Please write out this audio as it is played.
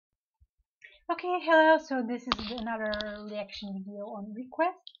Okay, hello, so this is another reaction video on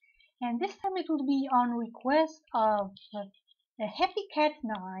request, and this time it will be on request of HappyKat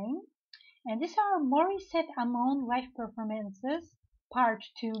 9, and these are Morissette Amon live performances, part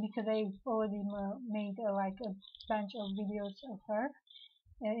 2, because I've already made like a bunch of videos of her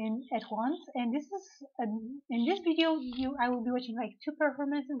at once, and this is, in this video I will be watching like 2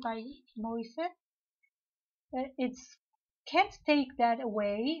 performances by Morissette. It's Can't Take That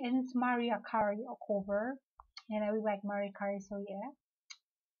Away, and it's Mariah Carey cover, and I really like Mariah Carey, so yeah,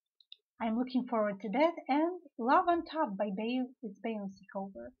 I'm looking forward to that. And Love on Top by it's Beyonce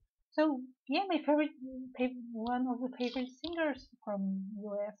cover. So yeah, my one of the favorite singers from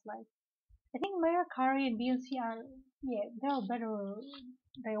US. Like I think Mariah Carey and Beyonce are, yeah, they're better.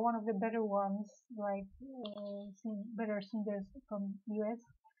 They're one of the better ones, like better singers from US.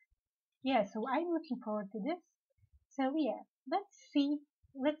 Yeah, so I'm looking forward to this. So yeah, let's see.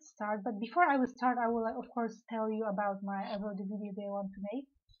 Let's start. But before I will start, I will of course tell you about the video that I want to make.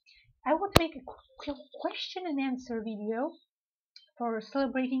 I want to make a question and answer video for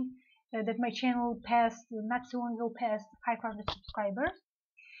celebrating that my channel passed not so long ago past 500 subscribers,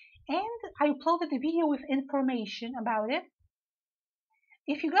 and I uploaded a video with information about it.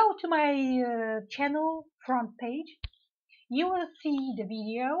 If you go to my channel front page, you will see the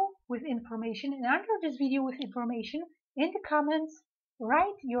video with information, and under this video with information, in the comments,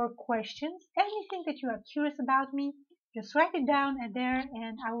 write your questions, anything that you are curious about me, just write it down and there,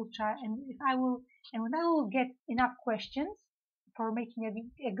 and I will try, and when I will get enough questions for making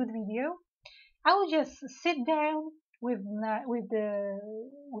a good video, I will just sit down with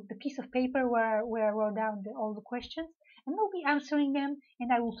the piece of paper where I wrote down all the questions, and I'll be answering them,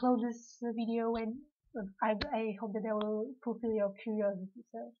 and I will upload this video, and I hope that I will fulfill your curiosity.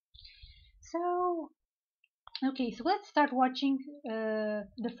 So okay, so let's start watching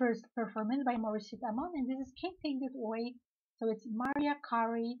the first performance by Morissette Amon, and this is Can't Take That Away. So it's Mariah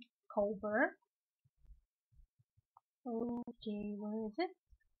Carey cover. Okay, where is it?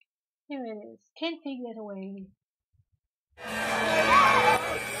 Here it is. Can't Take That Away.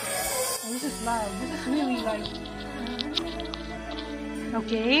 Oh, this is loud. This is really like.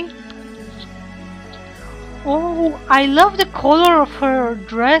 Okay. Oh, I love the color of her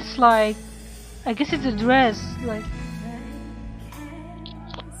dress. Like, I guess it's a dress. Like.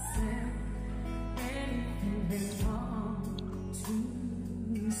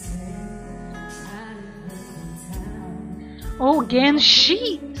 Oh, again,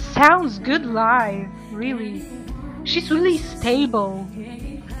 she sounds good live. Really. She's really stable.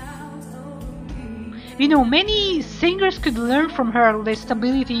 You know, many singers could learn from her the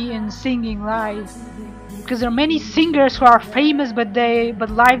stability in singing live, because there are many singers who are famous but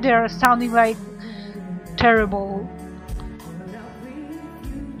live they are sounding like terrible.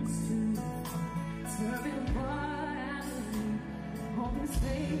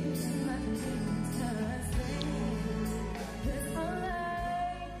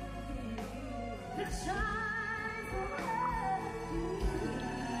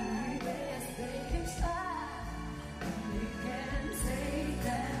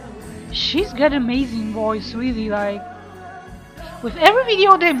 She's got an amazing voice, really. Like, with every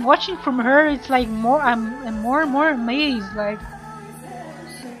video that I'm watching from her, it's like I'm more and more amazed. Like,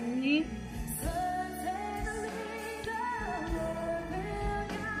 see?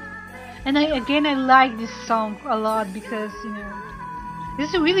 And I like this song a lot because, you know, this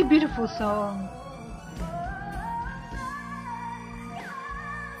is a really beautiful song.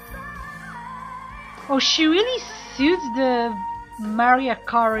 Oh, she really suits the Mariah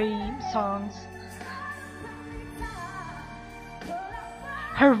Carey songs.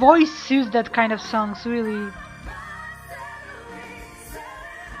 Her voice suits that kind of songs, really.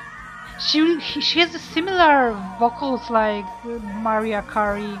 She has a similar vocals like Mariah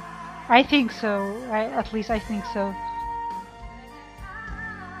Carey. I think so. At least I think so.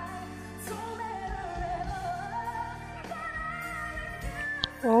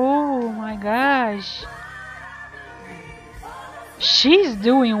 Oh my gosh. She's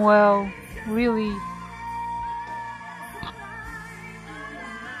doing well, really.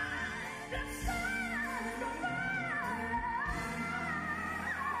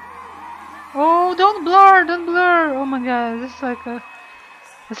 Oh, don't blur, don't blur. Oh my god,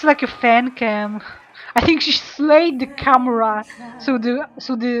 it's like a fan cam. I think she slayed the camera, so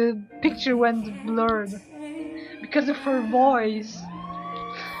the picture went blurred because of her voice.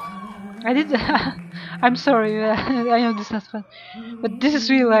 I did. I'm sorry. I know this is not fun, but this is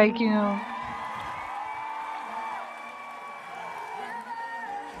really like, you know.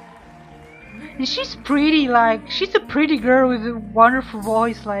 And she's pretty. Like, she's a pretty girl with a wonderful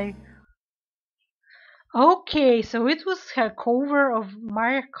voice. Like, Okay, so it was her cover of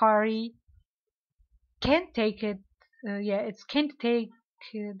Mariah Carey. Can't take it. Yeah, it's can't take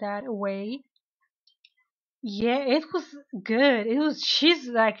that away. Yeah, it was good. It was. She's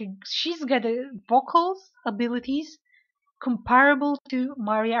got vocals abilities comparable to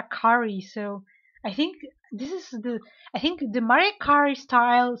Mariah Carey. So I think this is the. I think the Mariah Carey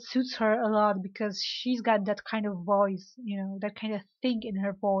style suits her a lot because she's got that kind of voice. That kind of thing in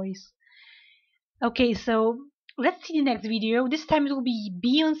her voice. Okay, so let's see the next video. This time it will be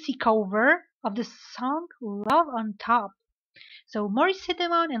Beyonce cover of the song Love on Top. So Morissette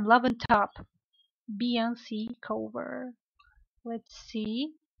Amon and Love on Top. Beyonce cover. Let's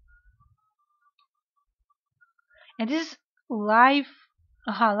see. And this is live,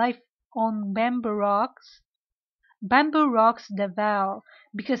 live on Bamboo Rocks. Bamboo Rocks Davao,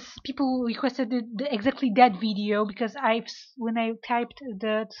 because people requested exactly that video, because when I typed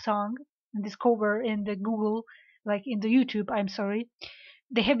the song and this cover in the Google, like in the YouTube, I'm sorry,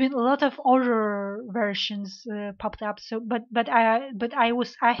 there have been a lot of other versions popped up. So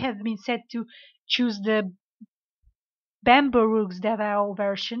I have been set to choose the Bamboo Rooks Davao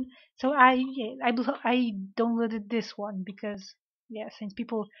version. So I downloaded this one because, yeah, since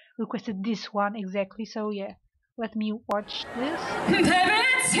people requested this one exactly. So yeah, let me watch this.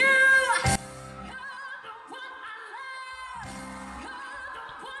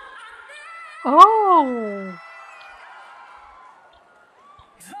 Oh,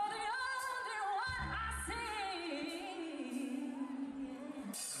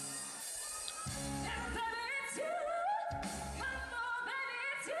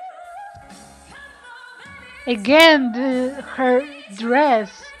 again her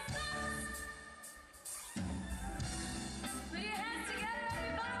dress.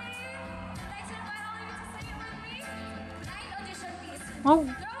 Oh,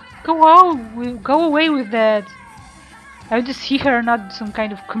 go away with that. I would just see her, not some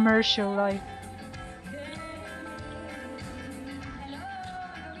kind of commercial like.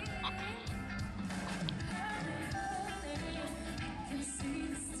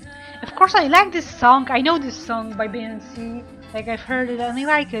 Of course, I like this song. I know this song by Beyonce. Like, I've heard it and I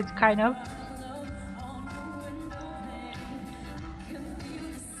like it, kind of.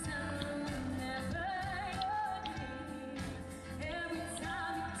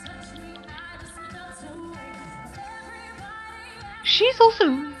 She's also,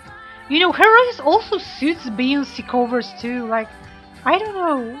 her voice also suits Beyonce covers too. Like, I don't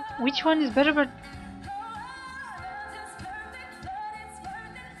know which one is better, but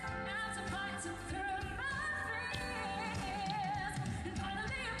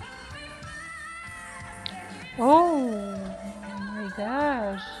oh my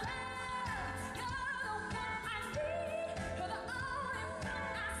gosh.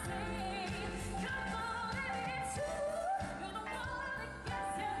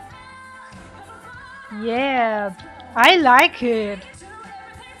 Yeah, I like it.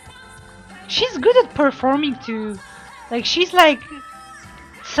 She's good at performing too. Like, she's like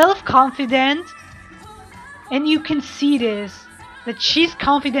self-confident, and you can see this, that she's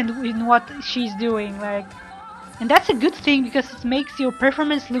confident in what she's doing. Like, and that's a good thing because it makes your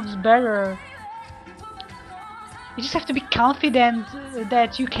performance looks better. You just have to be confident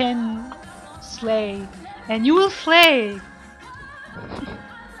that you can slay, and you will slay.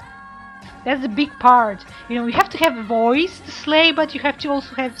 That's the big part. You have to have a voice to slay, but you have to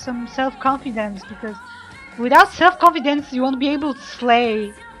also have some self-confidence, because without self-confidence you won't be able to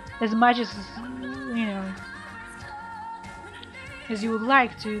slay as much as you would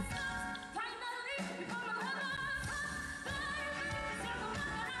like to.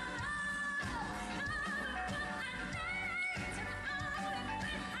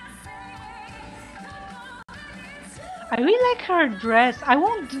 I really like her dress. I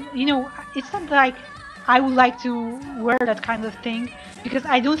won't, it's not like I would like to wear that kind of thing, because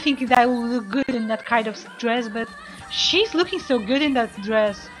I don't think that I will look good in that kind of dress, but she's looking so good in that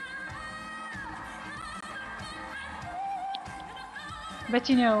dress. But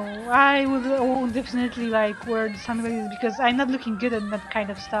I would definitely like wear the sunglasses because I'm not looking good in that kind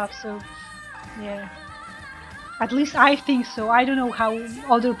of stuff, so yeah. At least I think so. I don't know how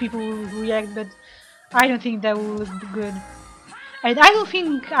other people will react, but I don't think that will look good. And I don't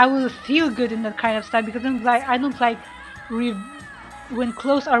think I will feel good in that kind of stuff, because I don't like when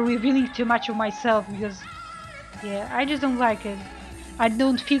clothes are revealing too much of myself, because yeah, I just don't like it. I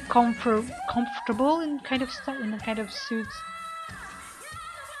don't feel comfortable in kind of stuff, in the kind of suits.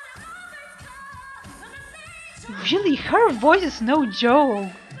 Really, her voice is no joke.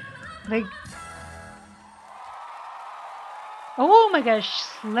 Like, Oh my gosh,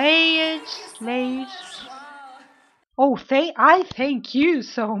 slayage, slayage. Oh, I thank you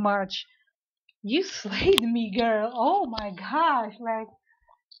so much. You slayed me, girl. Oh my gosh, like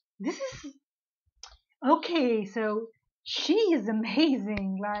this is okay. So she is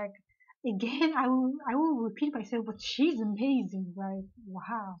amazing. Like again, I will repeat myself, but she's amazing. Like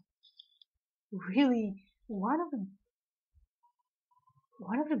wow, really one of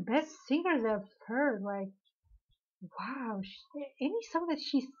the best singers I've heard. Like wow, any song that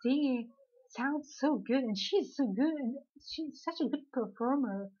she's singing sounds so good, and she's so good, and she's such a good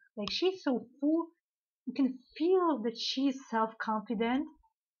performer. Like she's so full, you can feel that she's self-confident,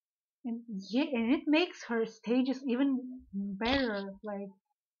 and yeah, and it makes her stages even better. Like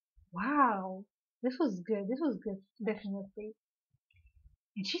wow, this was good. This was good, definitely.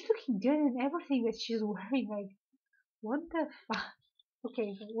 And she's looking good in everything that she's wearing. Like what the fuck?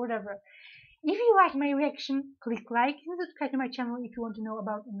 Okay, so whatever. If you like my reaction, click like and subscribe to my channel if you want to know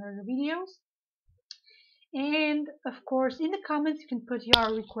about another videos. And of course, in the comments, you can put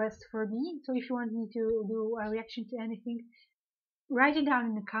your request for me. So if you want me to do a reaction to anything, write it down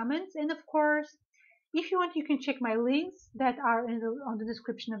in the comments. And of course, if you want, you can check my links that are on the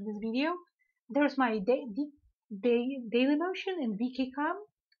description of this video. There's my Daily Motion and VKcom,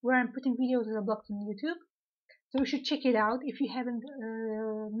 where I'm putting videos that are blocked on YouTube. So you should check it out if you haven't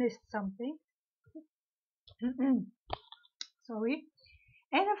missed something. Sorry.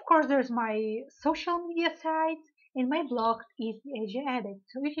 And of course, there's my social media sites, and my blog is Asia Addict.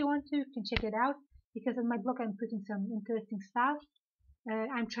 So if you want to, you can check it out, because on my blog I'm putting some interesting stuff.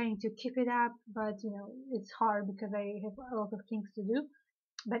 I'm trying to keep it up, but you know it's hard because I have a lot of things to do.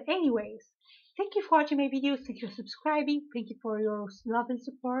 But anyways, thank you for watching my videos. Thank you for subscribing. Thank you for your love and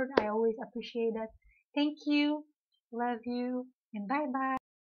support. I always appreciate that. Thank you. Love you. And bye bye.